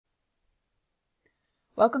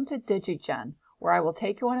Welcome to DigiGen, where I will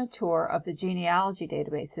take you on a tour of the genealogy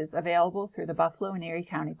databases available through the Buffalo and Erie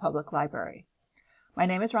County Public Library. My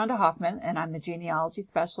name is Rhonda Hoffman, and I'm the genealogy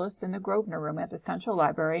specialist in the Grosvenor Room at the Central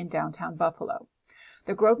Library in downtown Buffalo.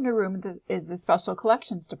 The Grosvenor Room is the Special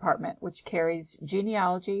Collections Department, which carries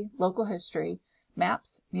genealogy, local history,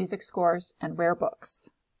 maps, music scores, and rare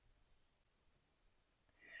books.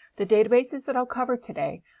 The databases that I'll cover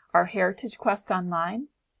today are Heritage Quest Online,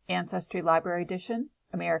 Ancestry Library Edition,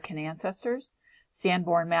 American Ancestors,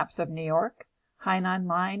 Sanborn Maps of New York, Hein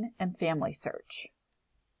Online, and Family Search.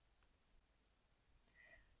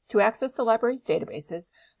 To access the library's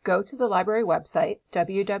databases, go to the library website,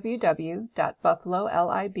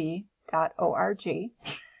 www.buffalolib.org,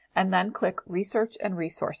 and then click Research and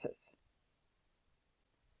Resources.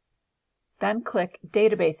 Then click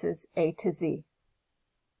Databases A to Z.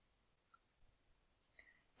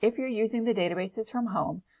 If you're using the databases from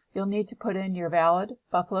home, you'll need to put in your valid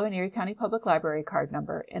Buffalo and Erie County Public Library card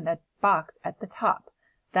number in the box at the top,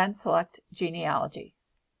 then select Genealogy.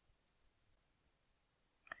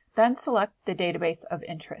 Then select the database of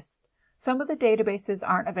interest. Some of the databases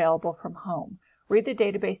aren't available from home. Read the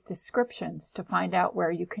database descriptions to find out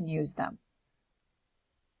where you can use them.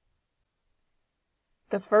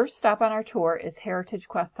 The first stop on our tour is Heritage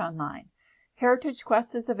Quest Online. Heritage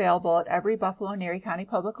Quest is available at every Buffalo and Erie County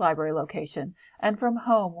Public Library location and from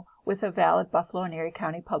home with a valid Buffalo and Erie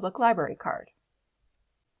County Public Library card.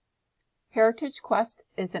 Heritage Quest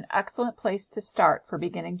is an excellent place to start for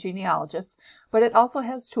beginning genealogists, but it also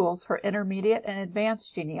has tools for intermediate and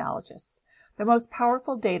advanced genealogists. The most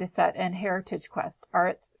powerful data set in Heritage Quest are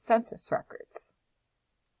its census records.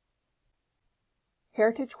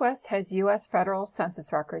 Heritage Quest has U.S. federal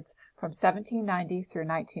census records from 1790 through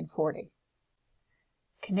 1940.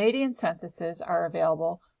 Canadian censuses are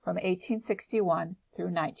available from 1861 through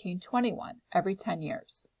 1921, every 10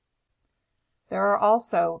 years. There are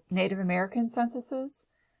also Native American censuses,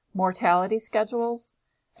 mortality schedules,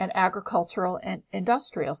 and agricultural and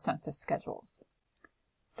industrial census schedules.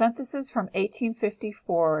 Censuses from 1850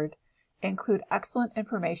 forward include excellent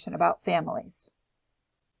information about families.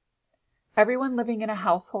 Everyone living in a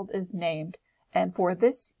household is named, and for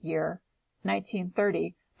this year,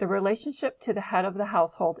 1930, the relationship to the head of the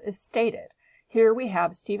household is stated. Here we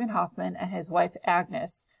have Stephen Hoffman and his wife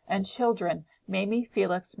Agnes, and children Mamie,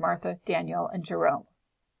 Felix, Martha, Daniel, and Jerome.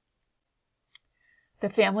 The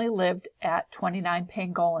family lived at 29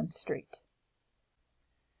 Pangolin Street.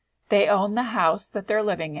 They own the house that they're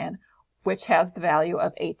living in, which has the value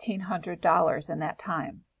of $1,800 in that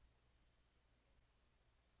time.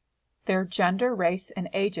 Their gender, race, and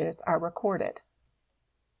ages are recorded.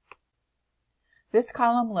 This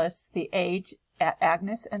column lists the age at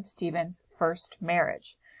Agnes and Stephen's first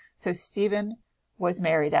marriage. So Stephen was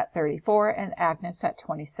married at 34 and Agnes at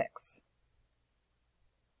 26.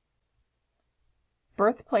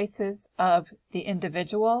 Birthplaces of the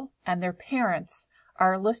individual and their parents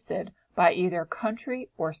are listed by either country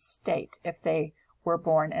or state if they were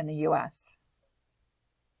born in the U.S.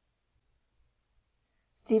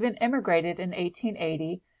 Stephen immigrated in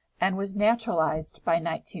 1880 and was naturalized by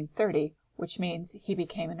 1930, which means he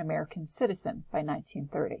became an American citizen by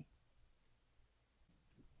 1930.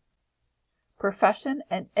 Profession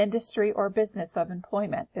and industry or business of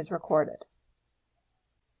employment is recorded.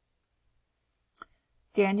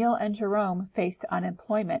 Daniel and Jerome faced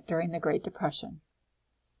unemployment during the Great Depression.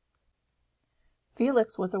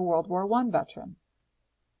 Felix was a World War I veteran.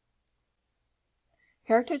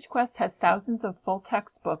 Heritage Quest has thousands of full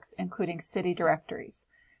text books, including city directories.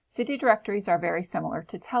 City directories are very similar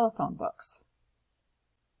to telephone books.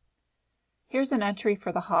 Here's an entry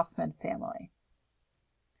for the Hoffman family.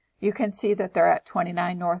 You can see that they're at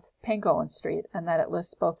 29 North Pangolin Street and that it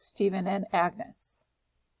lists both Stephen and Agnes.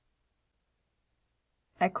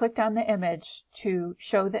 I clicked on the image to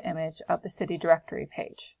show the image of the city directory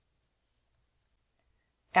page.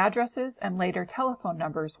 Addresses and later telephone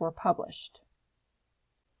numbers were published.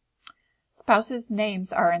 Spouses'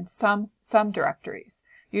 names are in some directories.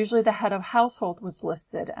 Usually the head of household was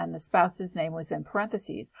listed and the spouse's name was in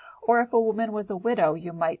parentheses. Or if a woman was a widow,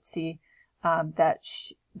 you might see the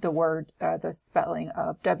spelling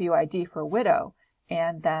of WID for widow,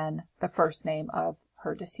 and then the first name of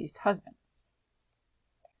her deceased husband.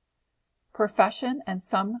 Profession and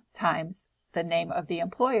sometimes the name of the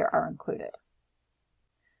employer are included.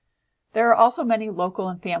 There are also many local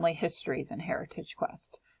and family histories in Heritage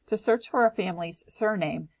Quest. To search for a family's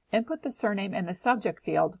surname, input the surname in the subject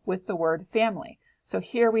field with the word family. So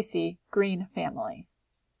here we see Green family.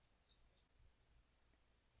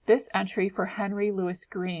 This entry for Henry Louis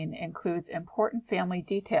Green includes important family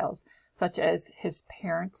details such as his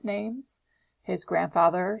parents' names, his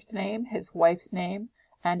grandfather's name, his wife's name,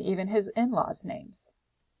 and even his in-laws' names.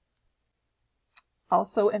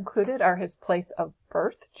 Also included are his place of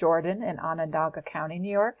birth, Jordan in Onondaga County,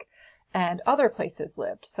 New York, and other places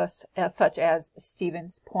lived, such as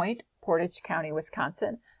Stevens Point, Portage County,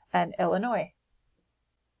 Wisconsin, and Illinois.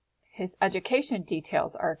 His education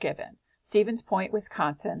details are given. Stevens Point,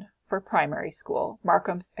 Wisconsin for primary school,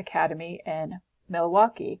 Markham's Academy in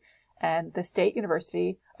Milwaukee, and the State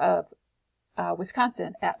University of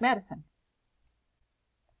Wisconsin at Madison.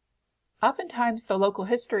 Oftentimes, the local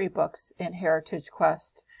history books in Heritage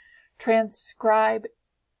Quest transcribe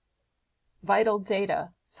vital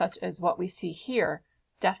data, such as what we see here,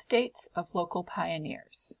 death dates of local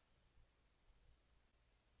pioneers.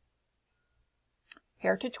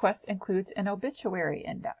 Heritage Quest includes an obituary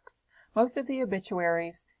index. Most of the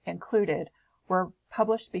obituaries included were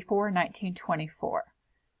published before 1924.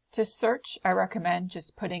 To search, I recommend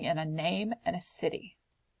just putting in a name and a city.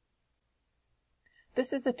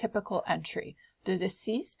 This is a typical entry. The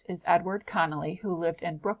deceased is Edward Connolly, who lived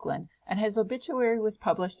in Brooklyn, and his obituary was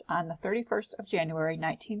published on the 31st of January,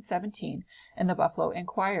 1917 in the Buffalo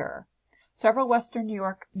Inquirer. Several Western New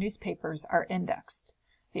York newspapers are indexed.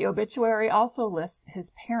 The obituary also lists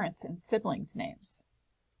his parents' and siblings' names.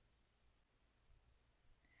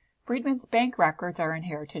 Freedmen's Bank records are in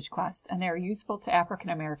Heritage Quest, and they are useful to African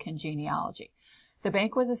American genealogy. The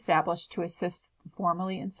bank was established to assist the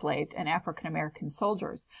formerly enslaved and African American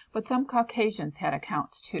soldiers, but some Caucasians had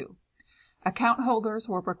accounts too. Account holders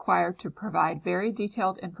were required to provide very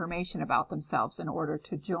detailed information about themselves in order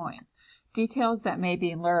to join. Details that may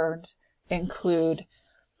be learned include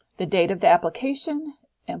the date of the application,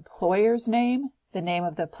 employer's name, the name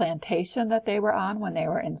of the plantation that they were on when they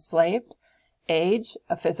were enslaved, age,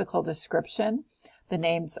 a physical description, the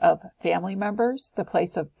names of family members, the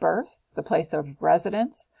place of birth, the place of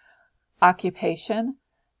residence, occupation,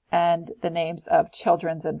 and the names of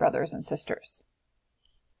children and brothers and sisters.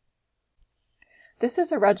 This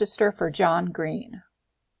is a register for John Green.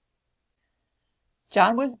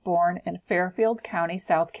 John was born in Fairfield County,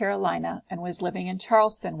 South Carolina, and was living in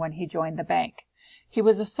Charleston when he joined the bank. He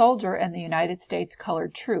was a soldier in the United States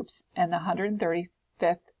Colored Troops in the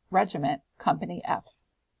 135th Regiment, Company F.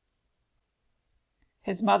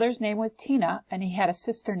 His mother's name was Tina, and he had a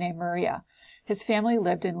sister named Maria. His family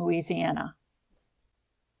lived in Louisiana.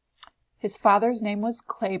 His father's name was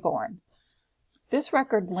Claiborne. This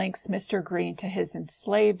record links Mr. Green to his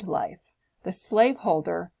enslaved life. The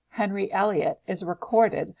slaveholder, Henry Elliott, is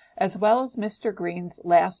recorded, as well as Mr. Green's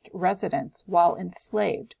last residence while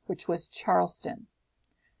enslaved, which was Charleston.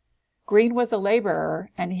 Green was a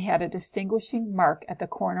laborer, and he had a distinguishing mark at the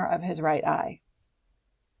corner of his right eye.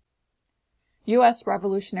 U.S.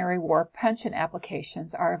 Revolutionary War pension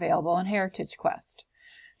applications are available in Heritage Quest.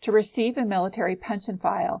 To receive a military pension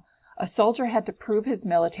file, a soldier had to prove his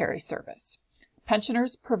military service.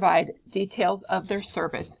 Pensioners provide details of their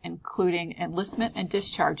service, including enlistment and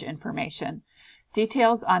discharge information,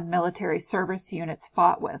 details on military service units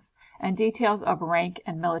fought with, and details of rank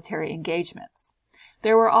and military engagements.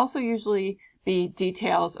 There will also usually be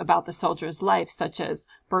details about the soldier's life, such as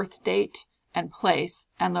birth date and place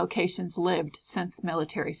and locations lived since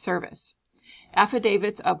military service.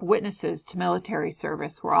 Affidavits of witnesses to military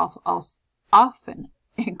service were often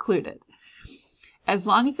included. As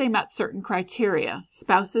long as they met certain criteria,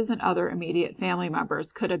 spouses and other immediate family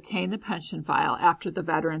members could obtain the pension file after the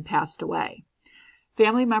veteran passed away.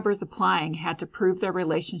 Family members applying had to prove their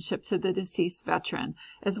relationship to the deceased veteran,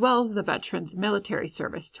 as well as the veteran's military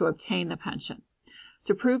service, to obtain the pension.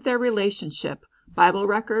 To prove their relationship, Bible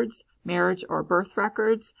records, marriage or birth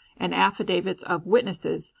records, and affidavits of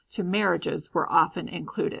witnesses to marriages were often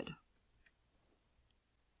included.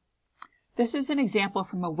 This is an example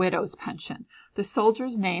from a widow's pension. The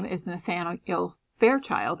soldier's name is Nathaniel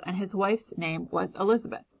Fairchild, and his wife's name was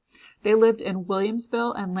Elizabeth. They lived in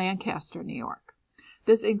Williamsville and Lancaster, New York.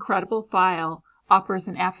 This incredible file offers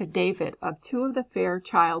an affidavit of two of the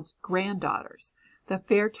Fairchild's granddaughters. The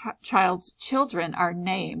Fairchild's children are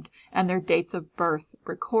named and their dates of birth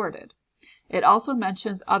recorded. It also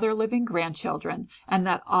mentions other living grandchildren and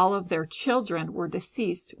that all of their children were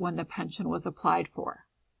deceased when the pension was applied for.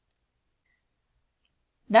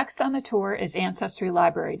 Next on the tour is Ancestry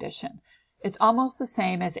Library Edition. It's almost the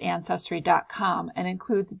same as Ancestry.com and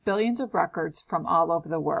includes billions of records from all over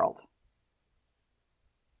the world.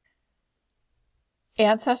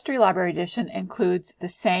 Ancestry Library Edition includes the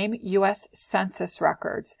same U.S. Census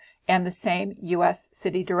records and the same U.S.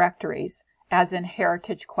 city directories as in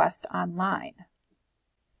Heritage Quest Online.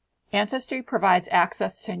 Ancestry provides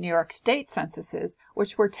access to New York State censuses,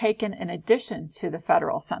 which were taken in addition to the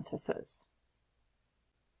federal censuses.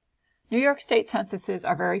 New York State censuses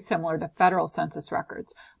are very similar to federal census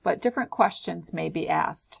records, but different questions may be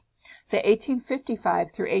asked. The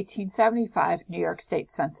 1855 through 1875 New York State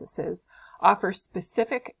censuses offer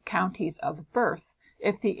specific counties of birth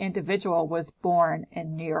if the individual was born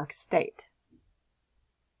in New York State.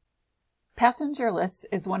 Passenger lists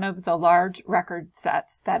is one of the large record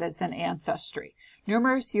sets that is in Ancestry.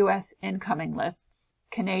 Numerous U.S. incoming lists,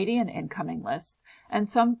 Canadian incoming lists, and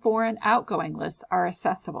some foreign outgoing lists are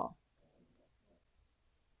accessible.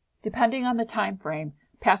 Depending on the time frame,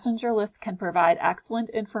 passenger lists can provide excellent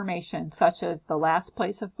information such as the last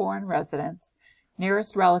place of foreign residence,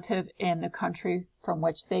 nearest relative in the country from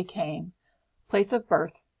which they came, place of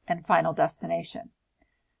birth, and final destination.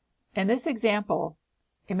 In this example,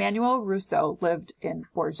 Emanuele Russo lived in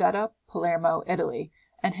Borgetta, Palermo, Italy,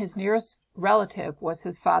 and his nearest relative was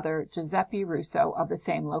his father Giuseppe Russo of the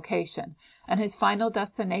same location, and his final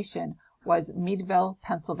destination was Meadville,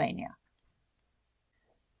 Pennsylvania.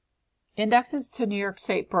 Indexes to New York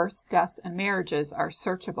State births, deaths, and marriages are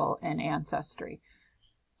searchable in Ancestry.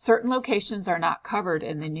 Certain locations are not covered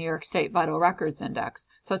in the New York State Vital Records Index,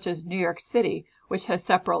 such as New York City, which has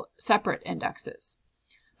separate indexes.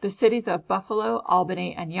 The cities of Buffalo,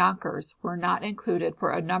 Albany, and Yonkers were not included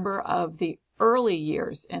for a number of the early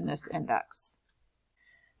years in this index.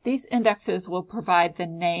 These indexes will provide the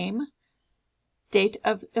name, date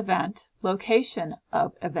of event, location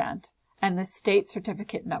of event, and the state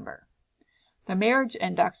certificate number. The marriage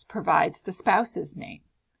index provides the spouse's name.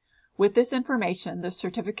 With this information, the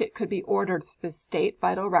certificate could be ordered through the State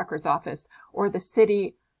Vital Records Office or the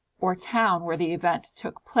city or town where the event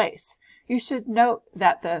took place. You should note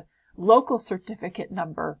that the local certificate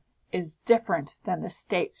number is different than the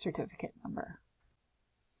state certificate number.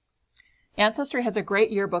 Ancestry has a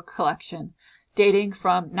great yearbook collection dating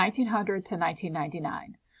from 1900 to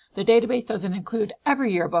 1999. The database doesn't include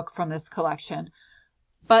every yearbook from this collection,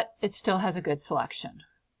 but it still has a good selection.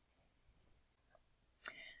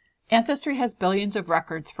 Ancestry has billions of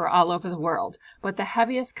records for all over the world, but the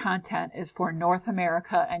heaviest content is for North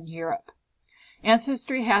America and Europe.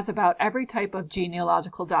 Ancestry has about every type of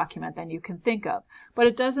genealogical document that you can think of, but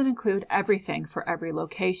it doesn't include everything for every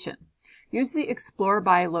location. Use the Explore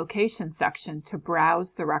by Location section to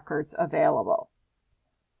browse the records available.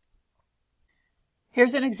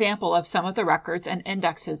 Here's an example of some of the records and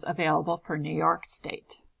indexes available for New York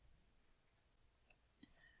State.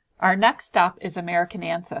 Our next stop is American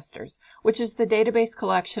Ancestors, which is the database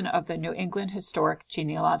collection of the New England Historic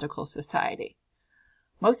Genealogical Society.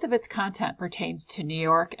 Most of its content pertains to New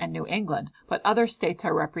York and New England, but other states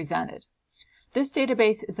are represented. This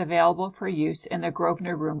database is available for use in the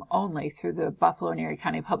Grosvenor Room only through the Buffalo and Erie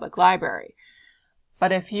County Public Library.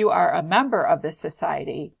 But if you are a member of this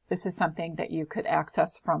society, this is something that you could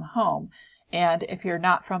access from home. And if you're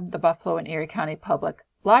not from the Buffalo and Erie County Public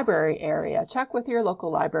Library area, check with your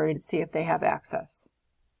local library to see if they have access.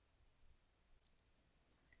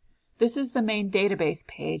 This is the main database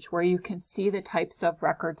page where you can see the types of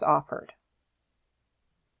records offered.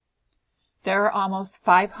 There are almost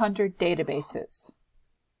 500 databases.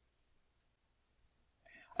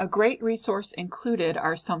 A great resource included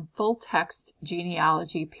are some full-text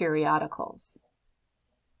genealogy periodicals.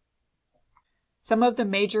 Some of the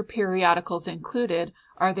major periodicals included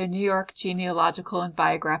are the New York Genealogical and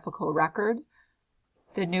Biographical Record,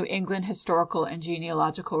 the New England Historical and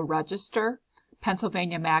Genealogical Register,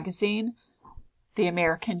 Pennsylvania Magazine, the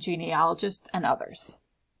American Genealogist, and others.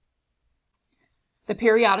 The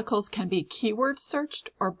periodicals can be keyword searched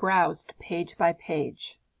or browsed page by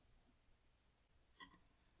page.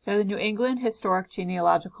 The New England Historic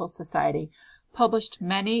Genealogical Society published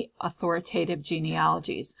many authoritative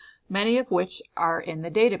genealogies, many of which are in the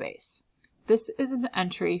database. This is an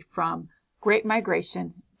entry from Great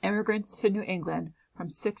Migration, Immigrants to New England from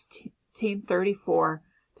 1634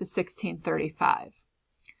 to 1635.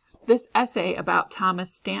 This essay about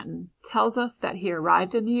Thomas Stanton tells us that he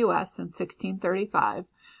arrived in the U.S. in 1635,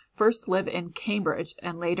 first lived in Cambridge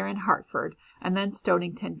and later in Hartford, and then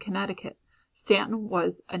Stonington, Connecticut. Stanton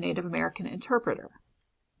was a Native American interpreter.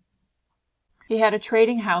 He had a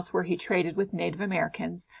trading house where he traded with Native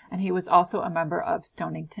Americans, and he was also a member of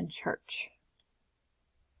Stonington Church.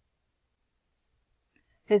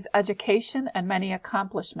 His education and many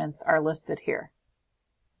accomplishments are listed here.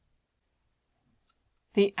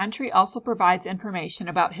 The entry also provides information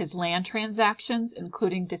about his land transactions,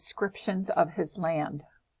 including descriptions of his land.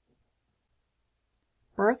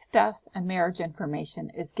 Birth, death, and marriage information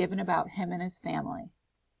is given about him and his family.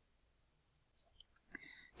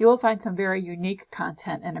 You will find some very unique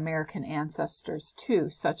content in American Ancestors too,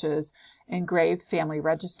 such as engraved family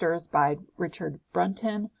registers by Richard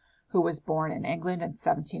Brunton, who was born in England in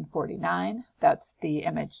 1749. That's the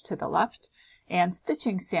image to the left. And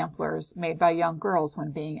stitching samplers made by young girls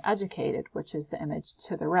when being educated, which is the image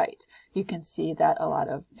to the right. You can see that a lot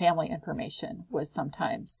of family information was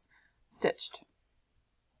sometimes stitched.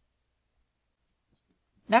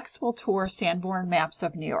 Next, we'll tour Sanborn Maps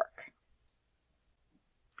of New York.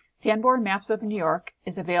 Sanborn Maps of New York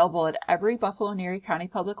is available at every Buffalo and Erie County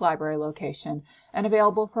Public Library location and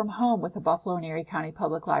available from home with a Buffalo and Erie County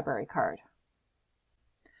Public Library card.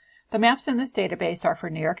 The maps in this database are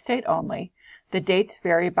for New York State only. The dates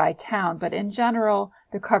vary by town, but in general,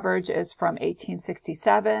 the coverage is from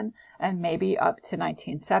 1867 and maybe up to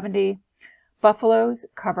 1970. Buffalo's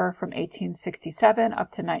cover from 1867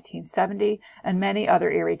 up to 1970, and many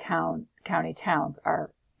other Erie County towns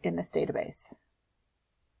are in this database.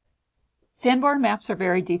 Sanborn maps are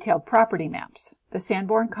very detailed property maps. The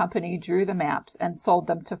Sanborn Company drew the maps and sold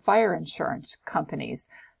them to fire insurance companies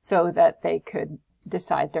so that they could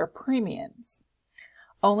decide their premiums.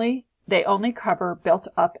 They only cover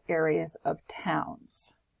built-up areas of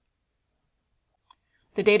towns.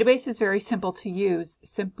 The database is very simple to use.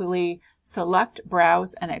 Simply select,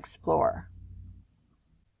 browse, and explore.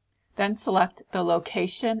 Then select the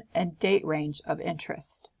location and date range of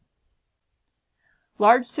interest.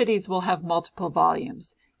 Large cities will have multiple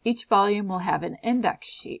volumes. Each volume will have an index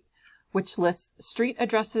sheet, which lists street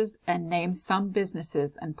addresses and names some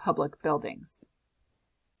businesses and public buildings.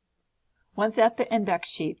 Once at the index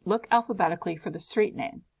sheet, look alphabetically for the street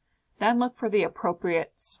name. Then look for the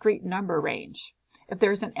appropriate street number range. If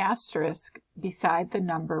there's an asterisk beside the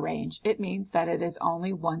number range, it means that it is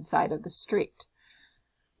only one side of the street.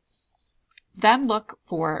 Then look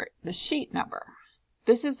for the sheet number.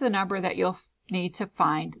 This is the number that you'll need to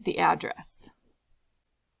find the address.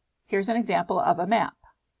 Here's an example of a map.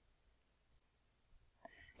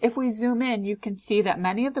 If we zoom in, you can see that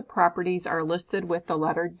many of the properties are listed with the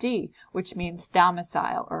letter D, which means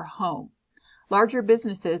domicile or home. Larger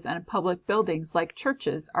businesses and public buildings like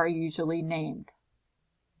churches are usually named.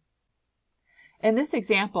 In this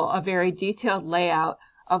example, a very detailed layout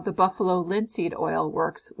of the Buffalo Linseed Oil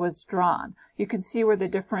Works was drawn. You can see where the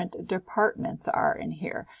different departments are in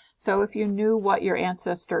here. So if you knew what your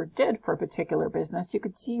ancestor did for a particular business, you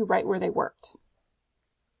could see right where they worked.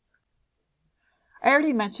 I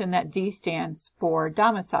already mentioned that D stands for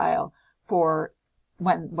domicile for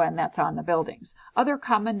when that's on the buildings. Other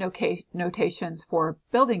common notations for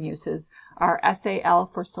building uses are SAL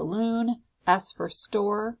for saloon, S for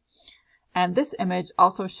store, and this image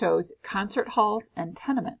also shows concert halls and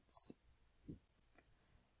tenements.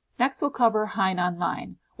 Next we'll cover Hein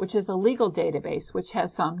Online, which is a legal database which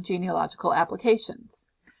has some genealogical applications.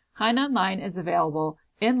 Hein Online is available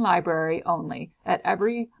in library only at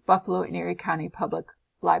every Buffalo and Erie County Public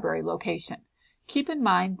Library location. Keep in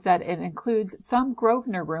mind that it includes some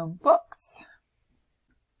Grosvenor Room books.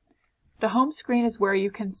 The home screen is where you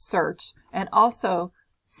can search and also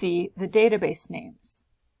see the database names.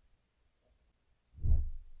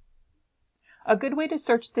 A good way to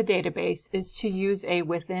search the database is to use a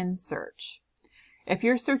within search. If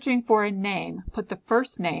you're searching for a name, put the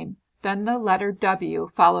first name, then the letter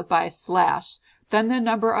W followed by a slash, then the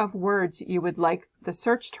number of words you would like the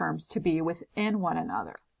search terms to be within one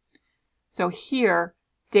another. So here,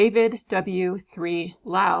 David W3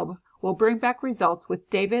 Laub will bring back results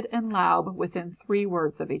with David and Laub within 3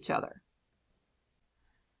 words of each other.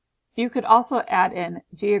 You could also add in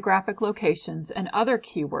geographic locations and other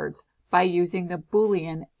keywords by using the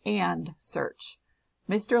Boolean AND search.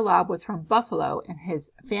 Mr. Laub was from Buffalo and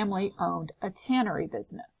his family owned a tannery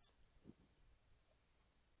business.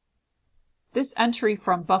 This entry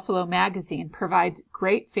from Buffalo Magazine provides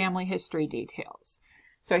great family history details.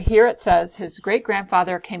 So here it says his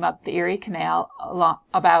great-grandfather came up the Erie Canal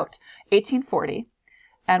about 1840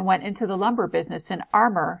 and went into the lumber business in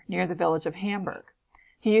Armour near the village of Hamburg.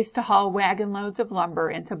 He used to haul wagon loads of lumber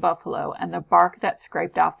into Buffalo, and the bark that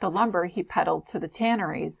scraped off the lumber he peddled to the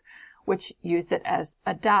tanneries, which used it as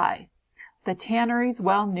a dye. The tanneries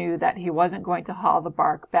well knew that he wasn't going to haul the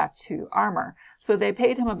bark back to Armour, so they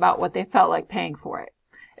paid him about what they felt like paying for it.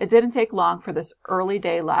 It didn't take long for this early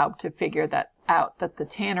day Laub to figure out that the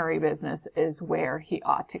tannery business is where he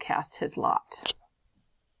ought to cast his lot.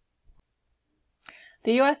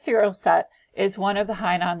 The U.S. serial set is one of the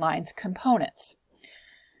Hein Online's components.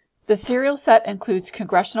 The serial set includes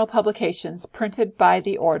congressional publications printed by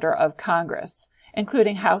the order of Congress,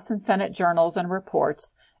 including House and Senate journals and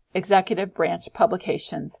reports, executive branch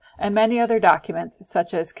publications, and many other documents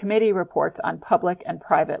such as committee reports on public and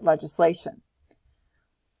private legislation.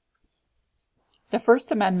 The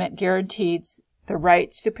First Amendment guarantees the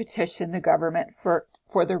right to petition the government for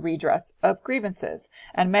the redress of grievances,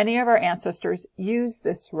 and many of our ancestors used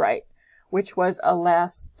this right, which was a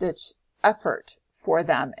last-ditch effort for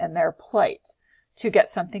them in their plight to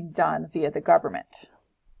get something done via the government.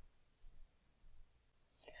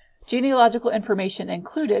 Genealogical information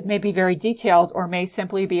included may be very detailed or may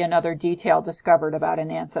simply be another detail discovered about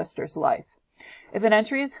an ancestor's life. If an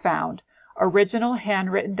entry is found, original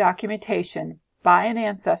handwritten documentation by an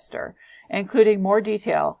ancestor, including more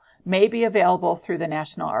detail, may be available through the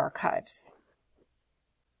National Archives.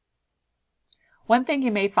 One thing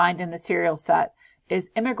you may find in the serial set is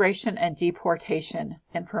immigration and deportation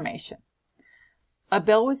information. A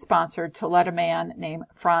bill was sponsored to let a man named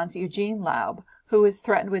Franz Eugene Laub, who was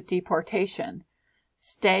threatened with deportation,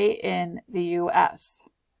 stay in the U.S.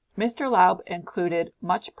 Mr. Laub included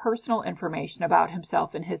much personal information about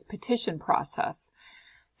himself in his petition process,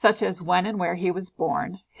 such as when and where he was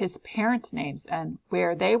born, his parents' names and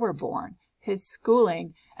where they were born, his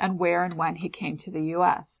schooling, and where and when he came to the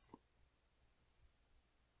U.S.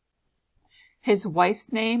 His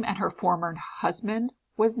wife's name and her former husband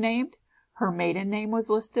was named, her maiden name was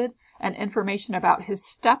listed, and information about his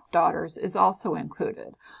stepdaughters is also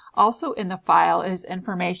included. Also in the file is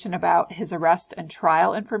information about his arrest and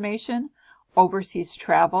trial information, overseas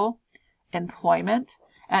travel, employment,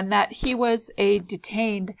 and that he was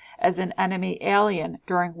detained as an enemy alien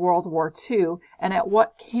during World War II and at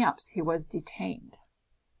what camps he was detained.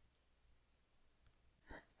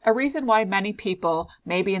 A reason why many people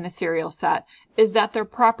may be in the serial set is that their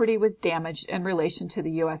property was damaged in relation to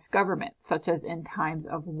the U.S. government, such as in times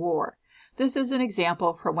of war. This is an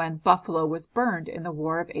example for when Buffalo was burned in the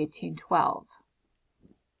War of 1812.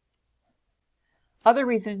 Other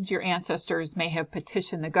reasons your ancestors may have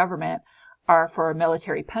petitioned the government are for a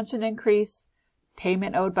military pension increase,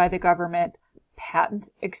 payment owed by the government, patent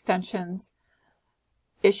extensions,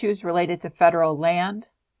 issues related to federal land,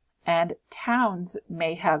 and towns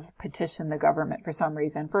may have petitioned the government for some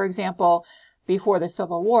reason. For example, before the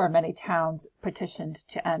Civil War, many towns petitioned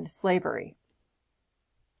to end slavery.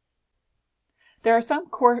 There are some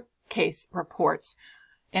court case reports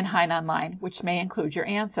in Hein Online which may include your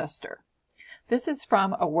ancestor. This is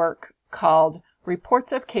from a work called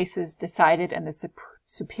Reports of Cases Decided in the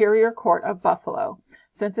Superior Court of Buffalo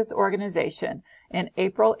since its organization in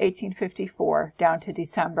April 1854 down to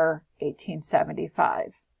December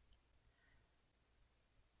 1875.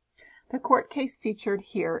 The court case featured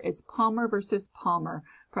here is Palmer v. Palmer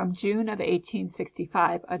from June of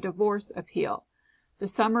 1865, a divorce appeal. The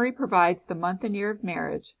summary provides the month and year of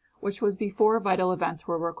marriage, which was before vital events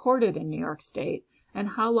were recorded in New York State, and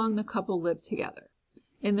how long the couple lived together.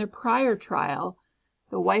 In their prior trial,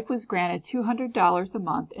 the wife was granted $200 a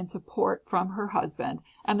month in support from her husband,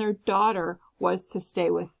 and their daughter was to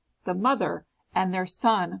stay with the mother and their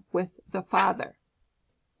son with the father.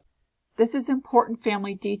 This is important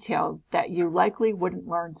family detail that you likely wouldn't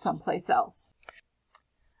learn someplace else.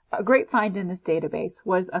 A great find in this database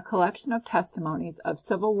was a collection of testimonies of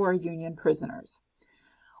Civil War Union prisoners.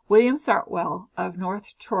 William Sartwell of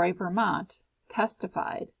North Troy, Vermont,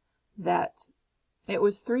 testified that it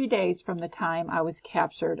was 3 days from the time I was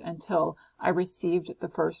captured until I received the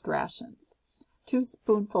first rations. 2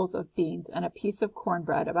 spoonfuls of beans and a piece of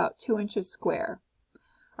cornbread about 2 inches square.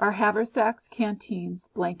 Our haversacks, canteens,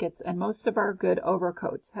 blankets, and most of our good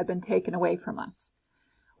overcoats had been taken away from us.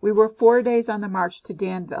 We were 4 days on the march to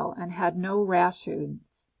Danville and had no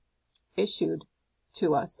rations issued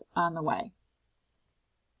to us on the way.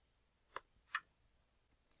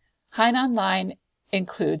 Hein Online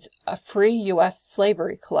includes a free U.S.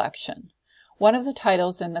 slavery collection. One of the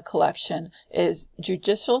titles in the collection is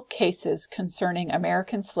Judicial Cases Concerning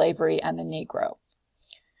American Slavery and the Negro.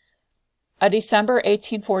 A December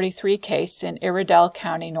 1843 case in Iredell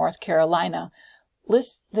County, North Carolina,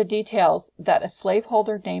 lists the details that a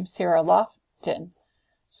slaveholder named Sarah Lofton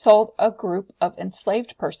sold a group of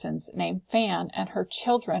enslaved persons named Fan, and her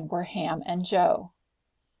children were Ham and Joe.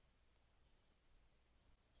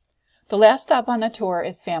 The last stop on the tour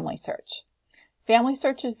is Family Search. Family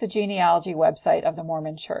Search is the genealogy website of the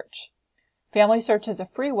Mormon Church. Family Search is a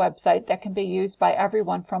free website that can be used by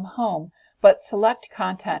everyone from home, but select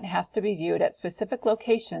content has to be viewed at specific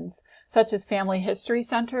locations, such as family history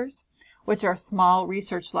centers, which are small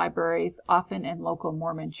research libraries often in local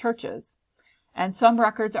Mormon churches. And some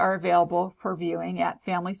records are available for viewing at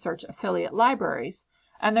Family Search affiliate libraries,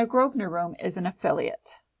 and the Grosvenor Room is an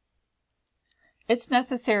affiliate. It's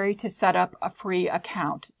necessary to set up a free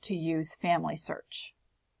account to use Family Search.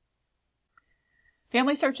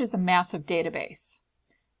 Family Search is a massive database.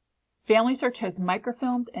 Family Search has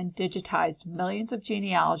microfilmed and digitized millions of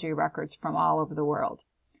genealogy records from all over the world.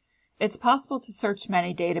 It's possible to search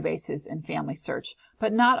many databases in Family Search,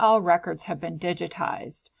 but not all records have been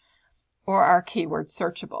digitized or are keyword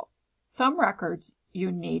searchable. Some records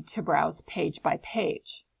you need to browse page by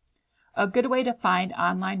page. A good way to find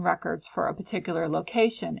online records for a particular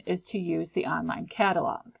location is to use the online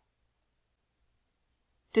catalog.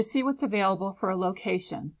 To see what's available for a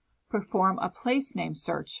location, perform a place name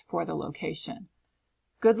search for the location.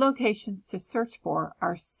 Good locations to search for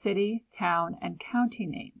are city, town, and county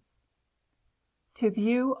names. To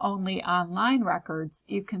view only online records,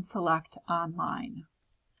 you can select Online.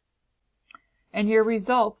 In your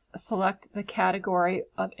results, select the category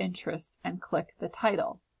of interest and click the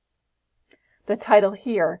title. The title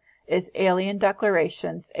here is Alien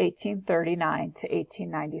Declarations 1839 to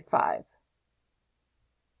 1895.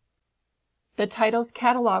 The title's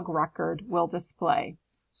catalog record will display.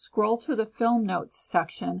 Scroll to the Film Notes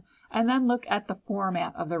section and then look at the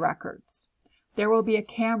format of the records. There will be a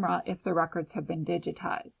camera if the records have been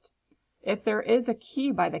digitized. If there is a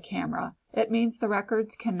key by the camera, it means the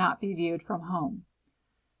records cannot be viewed from home.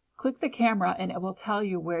 Click the camera and it will tell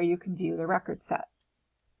you where you can view the record set.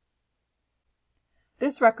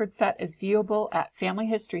 This record set is viewable at Family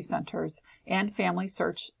History Centers and Family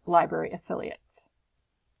Search Library affiliates.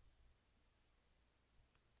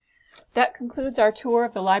 That concludes our tour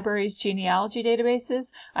of the library's genealogy databases.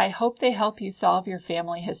 I hope they help you solve your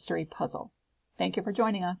family history puzzle. Thank you for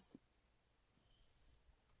joining us.